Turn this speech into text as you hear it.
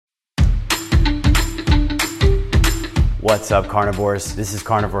What's up, carnivores? This is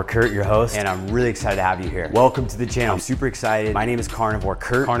Carnivore Kurt, your host, and I'm really excited to have you here. Welcome to the channel. I'm super excited. My name is Carnivore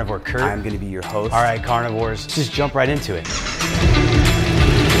Kurt. I'm gonna be your host. All right, carnivores, let's just jump right into it.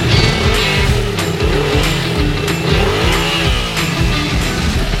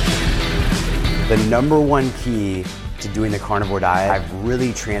 The number one key to doing the carnivore diet, I've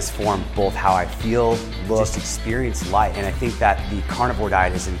really transformed both how I feel, look, just experience life. And I think that the carnivore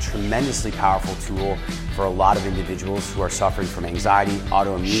diet is a tremendously powerful tool for a lot of individuals who are suffering from anxiety,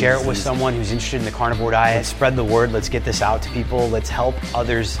 autoimmune Share disease. it with someone who's interested in the carnivore diet. Let's spread the word. Let's get this out to people. Let's help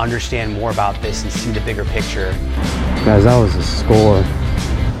others understand more about this and see the bigger picture. Guys, that was a score.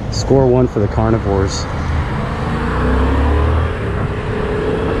 Score one for the carnivores.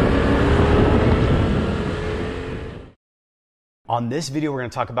 On this video, we're going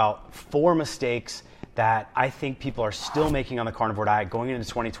to talk about 4 mistakes that I think people are still making on the carnivore diet going into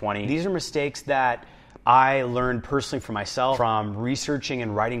 2020. These are mistakes that I learned personally for myself from researching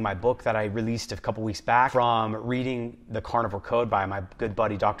and writing my book that I released a couple weeks back, from reading The Carnivore Code by my good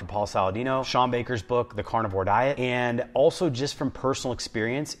buddy, Dr. Paul Saladino, Shawn Baker's book, The Carnivore Diet, and also just from personal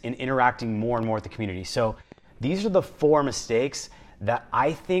experience in interacting more and more with the community. So these are the 4 mistakes that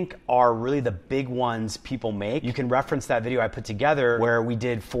I think are really the big ones people make. You can reference that video I put together where we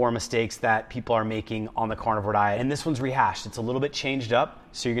did 4 mistakes that people are making on the carnivore diet. And this one's rehashed. It's a little bit changed up,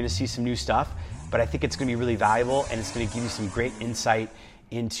 so you're gonna see some new stuff, but I think it's gonna be really valuable and it's gonna give you some great insight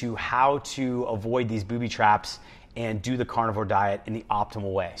into how to avoid these booby traps and do the carnivore diet in the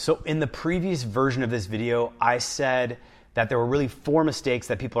optimal way. So in the previous version of this video, I said that there were really 4 mistakes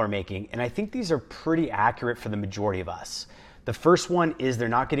that people are making, and I think these are pretty accurate for the majority of us. The first one is they're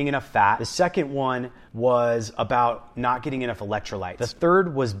not getting enough fat. The second one was about not getting enough electrolytes. The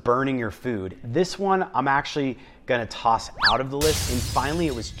third was burning your food. This one I'm actually gonna toss out of the list. And finally,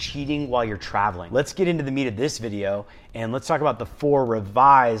 it was cheating while you're traveling. Let's get into the meat of this video and let's talk about the 4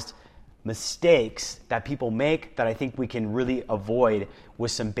 revised mistakes that people make that I think we can really avoid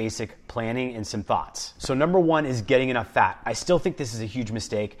with some basic planning and some thoughts. So number 1 is getting enough fat. I still think this is a huge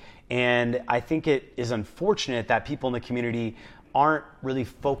mistake, and I think it is unfortunate that people in the community aren't really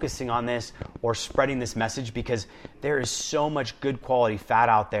focusing on this or spreading this message, because there is so much good quality fat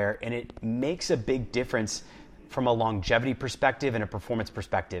out there and it makes a big difference from a longevity perspective and a performance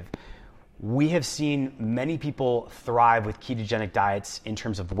perspective. We have seen many people thrive with ketogenic diets in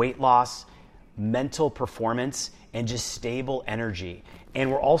terms of weight loss, mental performance, and just stable energy.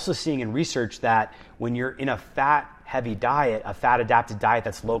 And we're also seeing in research that when you're in a fat-heavy diet, a fat-adapted diet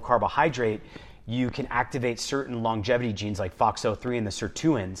that's low carbohydrate, you can activate certain longevity genes like FOXO3 and the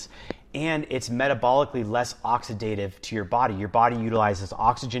sirtuins, and it's metabolically less oxidative to your body. Your body utilizes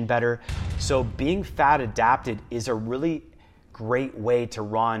oxygen better. So being fat-adapted is a really great way to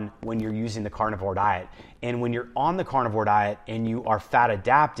run when you're using the carnivore diet. And when you're on the carnivore diet and you are fat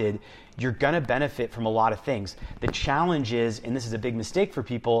adapted, you're gonna benefit from a lot of things. The challenge is, and this is a big mistake for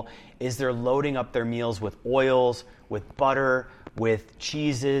people, is they're loading up their meals with oils, with butter, with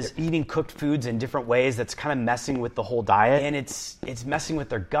cheeses, eating cooked foods in different ways. That's kind of messing with the whole diet, and it's messing with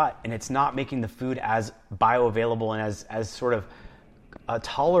their gut, and it's not making the food as bioavailable and as sort of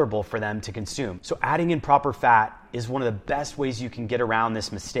tolerable for them to consume. So adding in proper fat is one of the best ways you can get around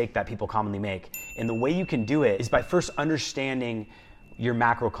this mistake that people commonly make. And the way you can do it is by first understanding your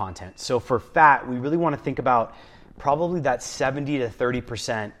macro content. So for fat, we really want to think about probably that 70 to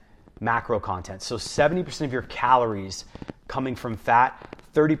 30% macro content. So 70% of your calories coming from fat,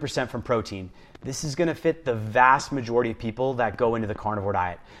 30% from protein. This is gonna fit the vast majority of people that go into the carnivore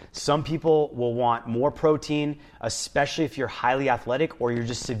diet. Some people will want more protein, especially if you're highly athletic or you're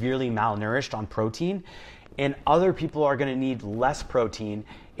just severely malnourished on protein. And other people are gonna need less protein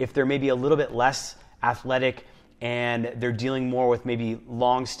if they're maybe a little bit less athletic and they're dealing more with maybe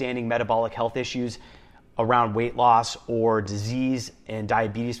long-standing metabolic health issues around weight loss or disease and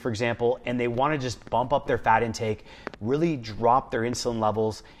diabetes, for example, and they wanna just bump up their fat intake, really drop their insulin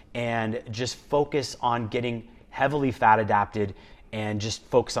levels, and just focus on getting heavily fat adapted and just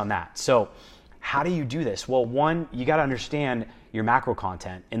focus on that. So how do you do this? Well, one, you gotta understand your macro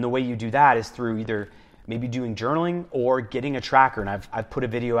content. And the way you do that is through either maybe doing journaling or getting a tracker. And I've put a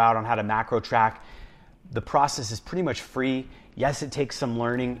video out on how to macro track. The process is pretty much free. Yes, it takes some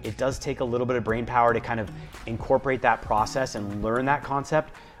learning. It does take a little bit of brain power to kind of incorporate that process and learn that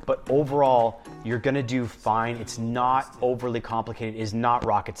concept. But overall, you're gonna do fine. It's not overly complicated. It is not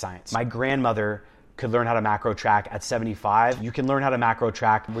rocket science. My grandmother could learn how to macro track at 75. You can learn how to macro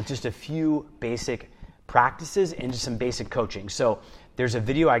track with just a few basic practices and just some basic coaching. So there's a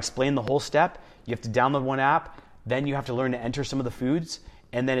video, I explain the whole step. You have to download one app, then you have to learn to enter some of the foods,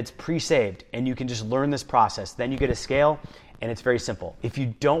 and then it's pre-saved, and you can just learn this process. Then you get a scale, and it's very simple. If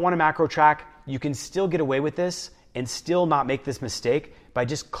you don't want to macro track, you can still get away with this and still not make this mistake by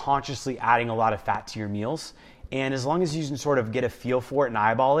just consciously adding a lot of fat to your meals. And as long as you can sort of get a feel for it and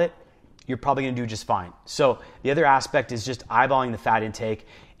eyeball it, you're probably going to do just fine. So the other aspect is just eyeballing the fat intake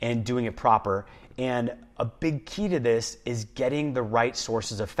and doing it proper. And a big key to this is getting the right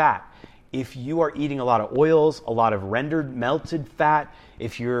sources of fat. If you are eating a lot of oils, a lot of rendered melted fat,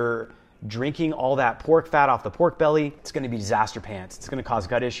 if you're drinking all that pork fat off the pork belly, it's going to be disaster pants. It's going to cause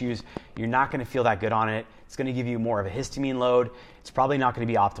gut issues. You're not going to feel that good on it. It's going to give you more of a histamine load. It's probably not going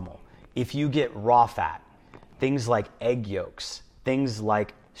to be optimal. If you get raw fat, things like egg yolks, things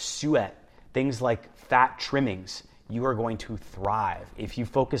like suet, things like fat trimmings, you are going to thrive. If you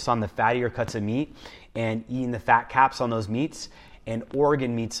focus on the fattier cuts of meat and eating the fat caps on those meats, and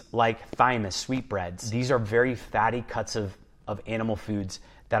organ meats like thymus, sweetbreads, these are very fatty cuts of animal foods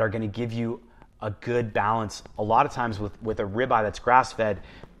that are going to give you a good balance. A lot of times with a ribeye that's grass-fed,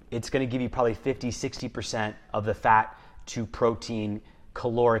 it's going to give you probably 50-60% of the fat to protein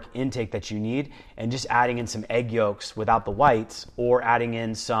caloric intake that you need, and just adding in some egg yolks without the whites, or adding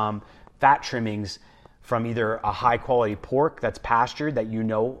in some fat trimmings from either a high quality pork that's pastured that you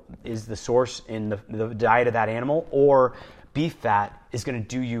know is the source in the diet of that animal, or beef fat is going to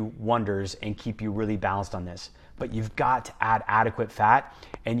do you wonders and keep you really balanced on this. But you've got to add adequate fat,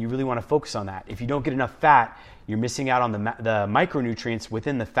 and you really want to focus on that. If you don't get enough fat, you're missing out on the micronutrients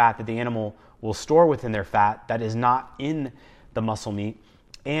within the fat that the animal will store within their fat that is not in the muscle meat.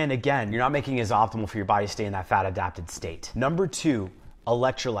 And again, you're not making it as optimal for your body to stay in that fat adapted state. Number 2,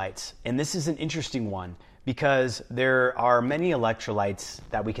 electrolytes. And this is an interesting one because there are many electrolytes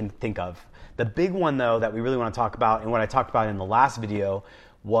that we can think of. The big one, though, that we really want to talk about, and what I talked about in the last video,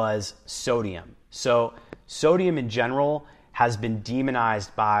 was sodium. So sodium in general has been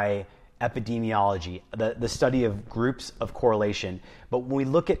demonized by epidemiology, the study of groups of correlation. But when we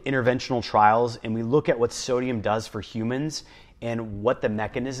look at interventional trials and we look at what sodium does for humans and what the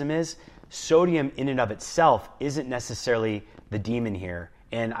mechanism is, sodium in and of itself isn't necessarily the demon here.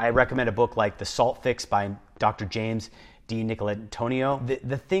 And I recommend a book like The Salt Fix by Dr. James D. Nicolantonio.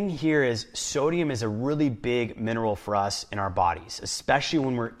 The thing here is sodium is a really big mineral for us in our bodies, especially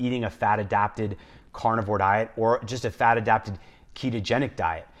when we're eating a fat-adapted carnivore diet or just a fat-adapted ketogenic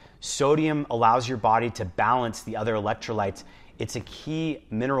diet. Sodium allows your body to balance the other electrolytes. It's a key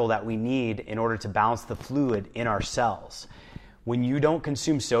mineral that we need in order to balance the fluid in our cells. When you don't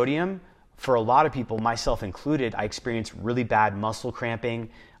consume sodium, for a lot of people, myself included, I experience really bad muscle cramping.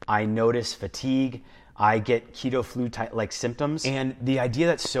 I notice fatigue. I get keto flu-like symptoms. And the idea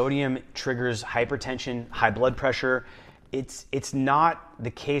that sodium triggers hypertension, high blood pressure, it's not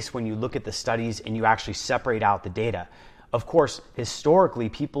the case when you look at the studies and you actually separate out the data. Of course, historically,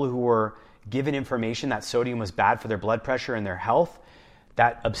 people who were given information that sodium was bad for their blood pressure and their health,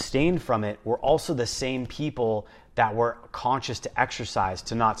 that abstained from it, were also the same people that were conscious to exercise,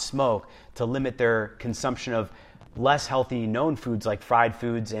 to not smoke, to limit their consumption of less healthy known foods like fried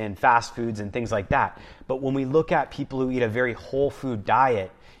foods and fast foods and things like that. But when we look at people who eat a very whole food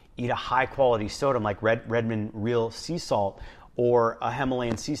diet, eat a high quality sodium like Redmond Real Sea Salt or a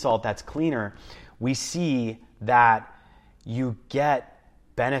Himalayan sea salt that's cleaner, we see that you get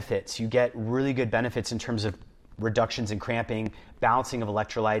benefits. You get really good benefits in terms of reductions in cramping, balancing of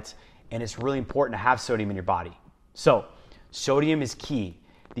electrolytes, and it's really important to have sodium in your body. So sodium is key.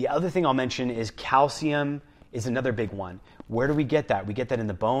 The other thing I'll mention is calcium is another big one. Where do we get that? We get that in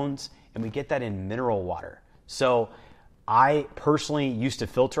the bones, and we get that in mineral water. So I personally used to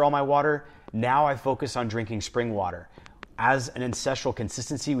filter all my water. Now I focus on drinking spring water. As an ancestral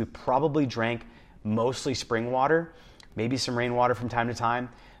consistency, we probably drank mostly spring water, maybe some rainwater from time to time,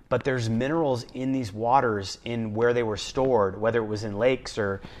 but there's minerals in these waters in where they were stored, whether it was in lakes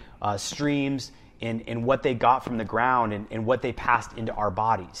or streams, and what they got from the ground and what they passed into our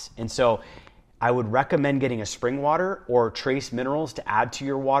bodies. And so I would recommend getting a spring water or trace minerals to add to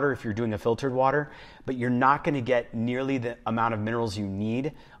your water if you're doing a filtered water, but you're not going to get nearly the amount of minerals you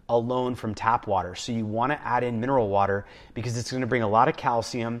need alone from tap water. So you want to add in mineral water because it's going to bring a lot of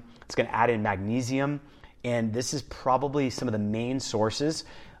calcium, it's going to add in magnesium, and this is probably some of the main sources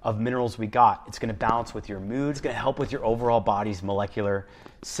of minerals we got. It's going to balance with your mood, it's going to help with your overall body's molecular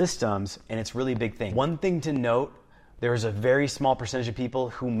systems, and it's really a big thing. One thing to note, there's a very small percentage of people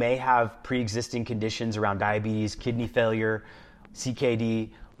who may have pre-existing conditions around diabetes, kidney failure,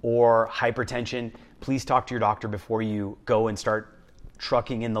 CKD, or hypertension. Please talk to your doctor before you go and start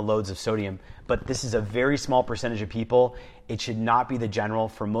trucking in the loads of sodium, but this is a very small percentage of people. It should not be the general.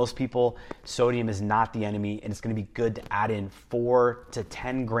 For most people, sodium is not the enemy, and it's going to be good to add in 4 to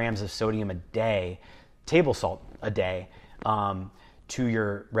 10 grams of sodium a day, table salt a day, to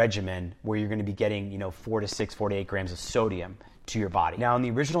your regimen, where you're going to be getting 4 to 8 grams of sodium to your body. Now, in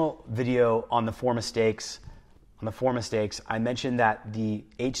the original video on the four mistakes, I mentioned that the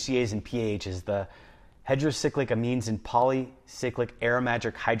HCAs and PAHs, the heterocyclic amines and polycyclic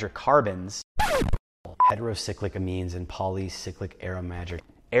aromatic hydrocarbons,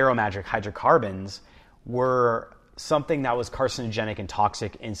 aromatic hydrocarbons were something that was carcinogenic and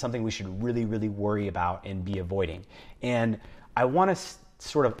toxic, and something we should really, really worry about and be avoiding. And I want to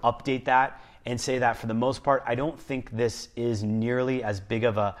sort of update that and say that for the most part, I don't think this is nearly as big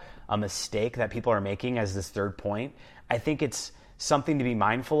of a mistake that people are making as this third point. I think it's something to be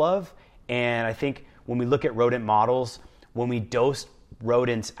mindful of. And I think when we look at rodent models, when we dose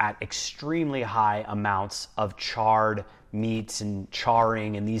rodents at extremely high amounts of charred meats and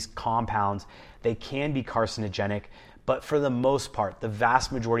charring and these compounds, they can be carcinogenic. But for the most part, the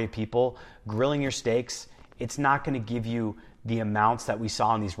vast majority of people, grilling your steaks, it's not going to give you the amounts that we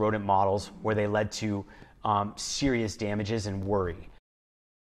saw in these rodent models where they led to serious damages and worry.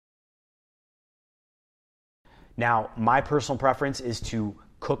 Now, my personal preference is to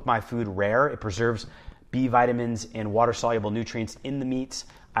cook my food rare. It preserves B vitamins and water-soluble nutrients in the meats.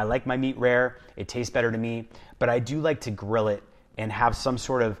 I like my meat rare. It tastes better to me. But I do like to grill it and have some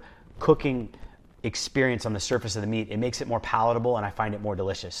sort of cooking experience on the surface of the meat. It makes it more palatable, and I find it more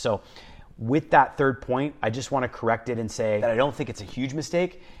delicious. So with that third point, I just want to correct it and say that I don't think it's a huge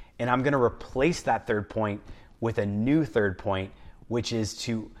mistake, and I'm going to replace that third point with a new third point, which is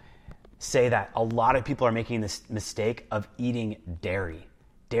to say that a lot of people are making this mistake of eating dairy.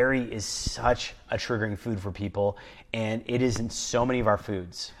 Dairy is such a triggering food for people, and it is in so many of our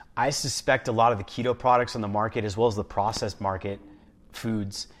foods. I suspect a lot of the keto products on the market, as well as the processed market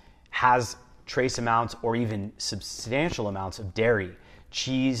foods, has trace amounts or even substantial amounts of dairy.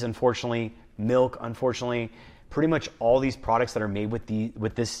 Cheese, unfortunately, milk, unfortunately, pretty much all these products that are made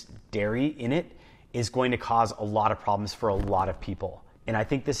with this dairy in it is going to cause a lot of problems for a lot of people. And I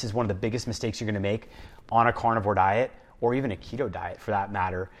think this is one of the biggest mistakes you're going to make on a carnivore diet, or even a keto diet for that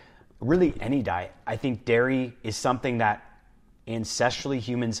matter, really any diet. I think dairy is something that ancestrally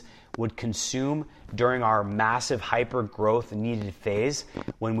humans would consume during our massive hyper growth needed phase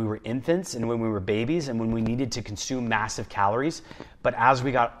when we were infants and when we were babies and when we needed to consume massive calories. But as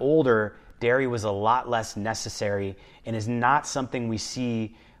we got older, dairy was a lot less necessary and is not something we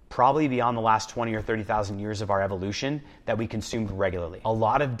see probably beyond the last 20 or 30,000 years of our evolution that we consumed regularly. A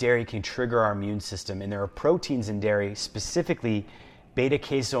lot of dairy can trigger our immune system, and there are proteins in dairy, specifically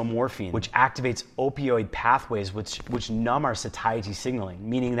beta-casomorphin, which activates opioid pathways which numb our satiety signaling,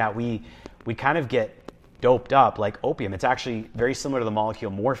 meaning that we kind of get doped up like opium. It's actually very similar to the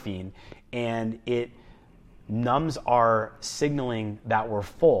molecule morphine, and it numbs our signaling that we're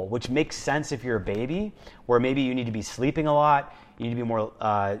full, which makes sense if you're a baby, where maybe you need to be sleeping a lot, you need to be more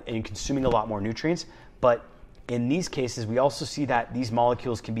and consuming a lot more nutrients. But in these cases, we also see that these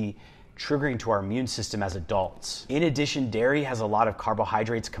molecules can be triggering to our immune system as adults. In addition, dairy has a lot of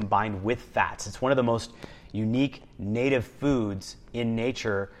carbohydrates combined with fats. It's one of the most unique native foods in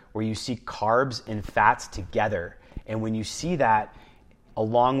nature where you see carbs and fats together. And when you see that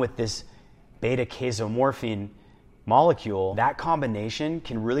along with this beta-casomorphin molecule, that combination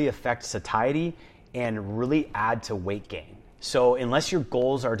can really affect satiety and really add to weight gain. So unless your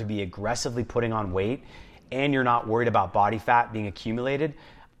goals are to be aggressively putting on weight and you're not worried about body fat being accumulated,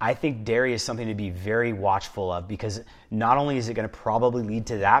 I think dairy is something to be very watchful of, because not only is it going to probably lead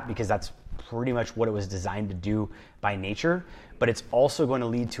to that, because that's pretty much what it was designed to do by nature, but it's also going to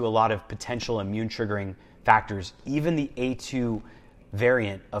lead to a lot of potential immune triggering factors, even the A2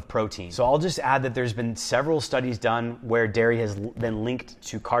 variant of protein. So I'll just add that there's been several studies done where dairy has been linked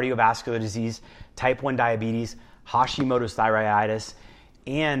to cardiovascular disease, type 1 diabetes, Hashimoto's thyroiditis,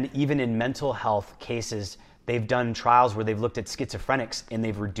 and even in mental health cases, they've done trials where they've looked at schizophrenics and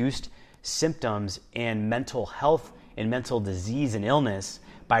they've reduced symptoms and mental health and mental disease and illness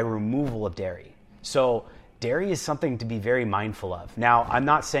by removal of dairy. So dairy is something to be very mindful of. Now, I'm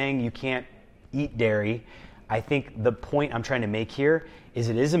not saying you can't eat dairy. I think the point I'm trying to make here is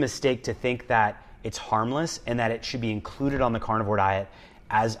it is a mistake to think that it's harmless and that it should be included on the carnivore diet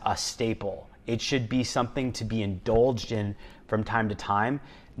as a staple. It should be something to be indulged in from time to time,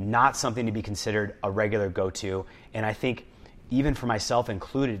 not something to be considered a regular go-to. And I think even for myself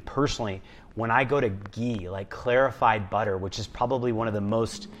included personally, when I go to ghee, like clarified butter, which is probably one of the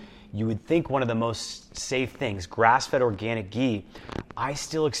most, you would think one of the most safe things, grass-fed organic ghee, I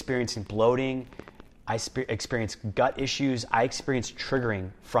still experience bloating. I experience gut issues. I experience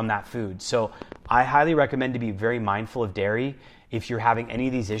triggering from that food. So I highly recommend to be very mindful of dairy if you're having any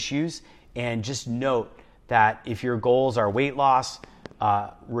of these issues. And just note that if your goals are weight loss,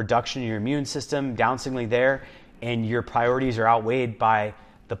 reduction in your immune system, down signaling there, and your priorities are outweighed by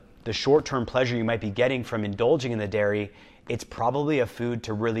the short-term pleasure you might be getting from indulging in the dairy, it's probably a food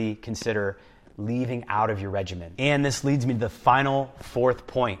to really consider leaving out of your regimen. And this leads me to the final fourth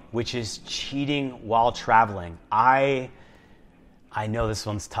point, which is cheating while traveling. I know this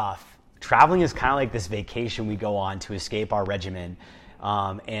one's tough. Traveling is kind of like this vacation we go on to escape our regimen.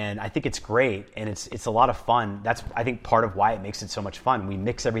 And I think it's great, and it's a lot of fun. That's, I think, part of why it makes it so much fun. We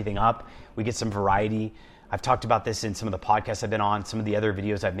mix everything up. We get some variety. I've talked about this in some of the podcasts I've been on, some of the other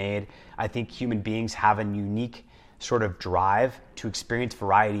videos I've made. I think human beings have a unique sort of drive to experience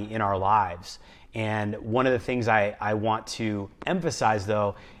variety in our lives. And one of the things I want to emphasize,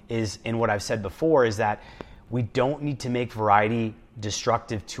 though, is in what I've said before, is that we don't need to make variety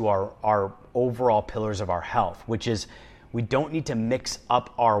destructive to our overall pillars of our health, which is we don't need to mix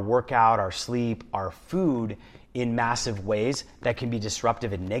up our workout, our sleep, our food in massive ways that can be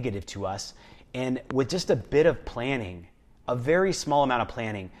disruptive and negative to us. And with just a bit of planning, a very small amount of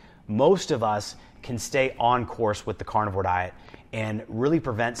planning, most of us can stay on course with the carnivore diet and really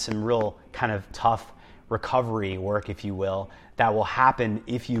prevent some real kind of tough recovery work, if you will, that will happen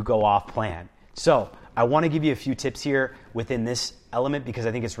if you go off plan. So I want to give you a few tips here within this element because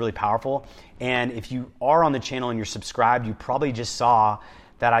I think it's really powerful. And if you are on the channel and you're subscribed, you probably just saw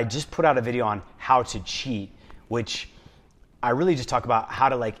that I just put out a video on how to cheat, which I really just talk about how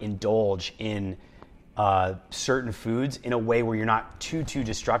to like indulge in certain foods in a way where you're not too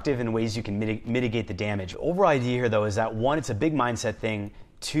destructive, in ways you can mitigate the damage. The overall idea here, though, is that one, it's a big mindset thing.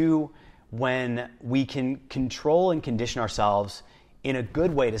 Two, when we can control and condition ourselves in a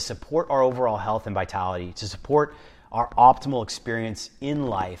good way to support our overall health and vitality, to support our optimal experience in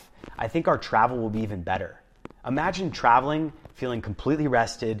life, I think our travel will be even better. Imagine traveling, feeling completely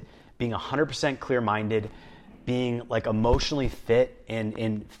rested, being 100% clear-minded, being like emotionally fit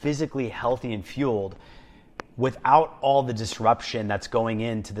and physically healthy and fueled without all the disruption that's going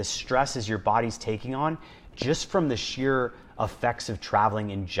into the stresses your body's taking on just from the sheer effects of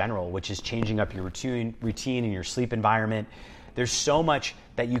traveling in general, which is changing up your routine and your sleep environment. There's so much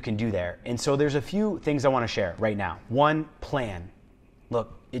that you can do there. And so there's a few things I want to share right now. One, plan.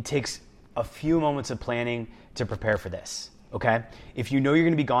 Look, it takes a few moments of planning to prepare for this, okay? If you know you're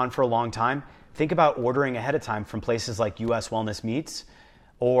going to be gone for a long time, think about ordering ahead of time from places like US Wellness Meats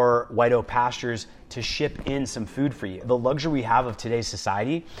or White Oak Pastures to ship in some food for you. The luxury we have of today's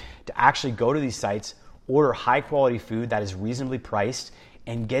society to actually go to these sites, order high quality food that is reasonably priced,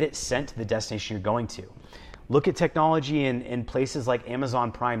 and get it sent to the destination you're going to. Look at technology in places like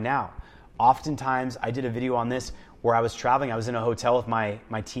Amazon Prime Now. Oftentimes, I did a video on this where I was traveling. I was in a hotel with my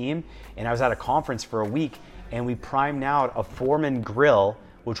team, and I was at a conference for a week, and we primed Now'd a Foreman grill,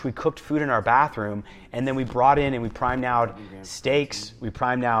 which we cooked food in our bathroom, and then we brought in and we primed out steaks, we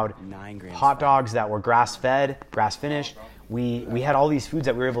primed out hot dogs that were grass-fed, grass-finished. We had all these foods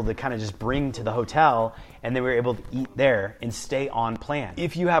that we were able to kind of just bring to the hotel, and then we were able to eat there and stay on plan.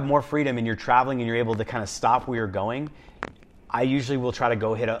 If you have more freedom and you're traveling and you're able to kind of stop where you're going, I usually will try to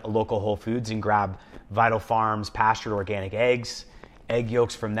go hit a local Whole Foods and grab Vital Farms pastured organic eggs. Egg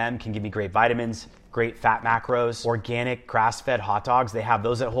yolks from them can give me great vitamins, great fat macros. Organic grass-fed hot dogs, they have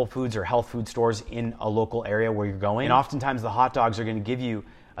those at Whole Foods or health food stores in a local area where you're going. And oftentimes the hot dogs are going to give you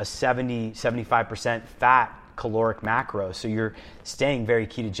a 70-75% fat caloric macro, so you're staying very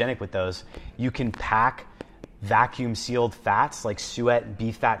ketogenic with those. You can pack vacuum sealed fats like suet and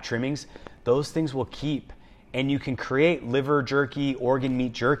beef fat trimmings. Those things will keep, and you can create liver jerky, organ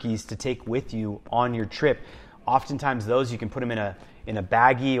meat jerkies to take with you on your trip. Oftentimes those you can put them in a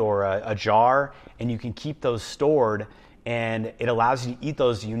baggie or a jar, and you can keep those stored, and it allows you to eat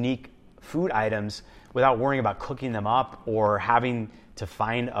those unique food items without worrying about cooking them up or having to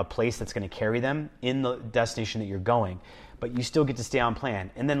find a place that's going to carry them in the destination that you're going. But you still get to stay on plan.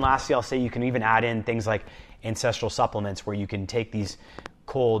 And then lastly, I'll say you can even add in things like ancestral supplements where you can take these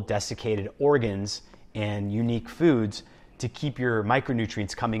cold desiccated organs and unique foods to keep your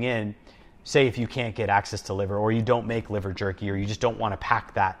micronutrients coming in. Say if you can't get access to liver, or you don't make liver jerky, or you just don't want to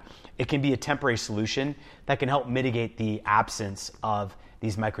pack that, it can be a temporary solution that can help mitigate the absence of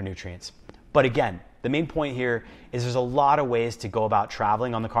these micronutrients. But again, the main point here is there's a lot of ways to go about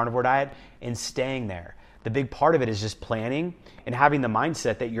traveling on the carnivore diet and staying there. The big part of it is just planning and having the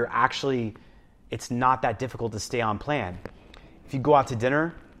mindset that you're actually, it's not that difficult to stay on plan. If you go out to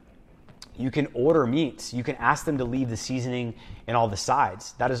dinner, You can order meats. You can ask them to leave the seasoning and all the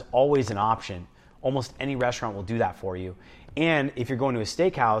sides. That is always an option. Almost any restaurant will do that for you. And if you're going to a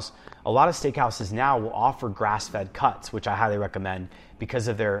steakhouse, a lot of steakhouses now will offer grass-fed cuts, which I highly recommend because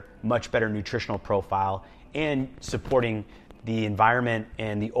of their much better nutritional profile and supporting the environment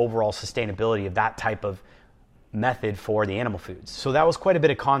and the overall sustainability of that type of method for the animal foods. So that was quite a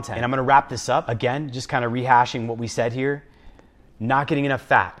bit of content. And I'm gonna wrap this up. Again, just kind of rehashing what we said here. Not getting enough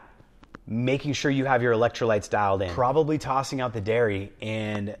fat. Making sure you have your electrolytes dialed in. Probably tossing out the dairy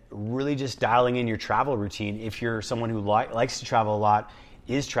and really just dialing in your travel routine. If you're someone who likes to travel a lot,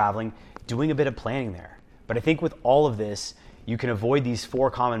 is traveling, doing a bit of planning there. But I think with all of this, you can avoid these 4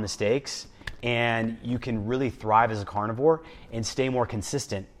 common mistakes and you can really thrive as a carnivore and stay more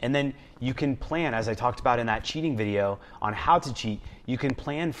consistent. And then you can plan, as I talked about in that cheating video on how to cheat, you can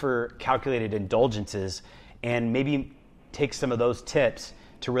plan for calculated indulgences and maybe take some of those tips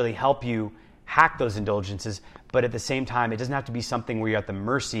to really help you hack those indulgences. But at the same time, it doesn't have to be something where you're at the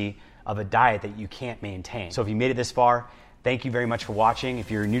mercy of a diet that you can't maintain. So if you made it this far, thank you very much for watching. If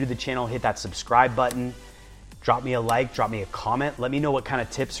you're new to the channel, hit that subscribe button. Drop me a like, drop me a comment. Let me know what kind of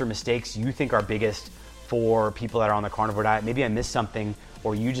tips or mistakes you think are biggest for people that are on the carnivore diet. Maybe I missed something,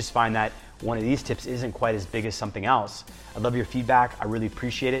 or you just find that one of these tips isn't quite as big as something else. I'd love your feedback. I really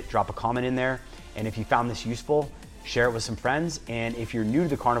appreciate it. Drop a comment in there. And if you found this useful, share it with some friends. And if you're new to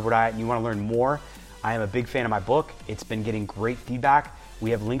the carnivore diet and you want to learn more, I am a big fan of my book. It's been getting great feedback.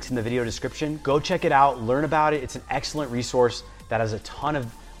 We have links in the video description. Go check it out, learn about it. It's an excellent resource that has a ton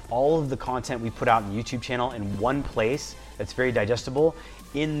of all of the content we put out on the YouTube channel in one place that's very digestible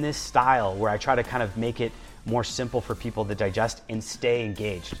in this style where I try to kind of make it more simple for people to digest and stay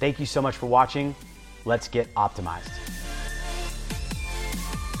engaged. Thank you so much for watching. Let's get optimized.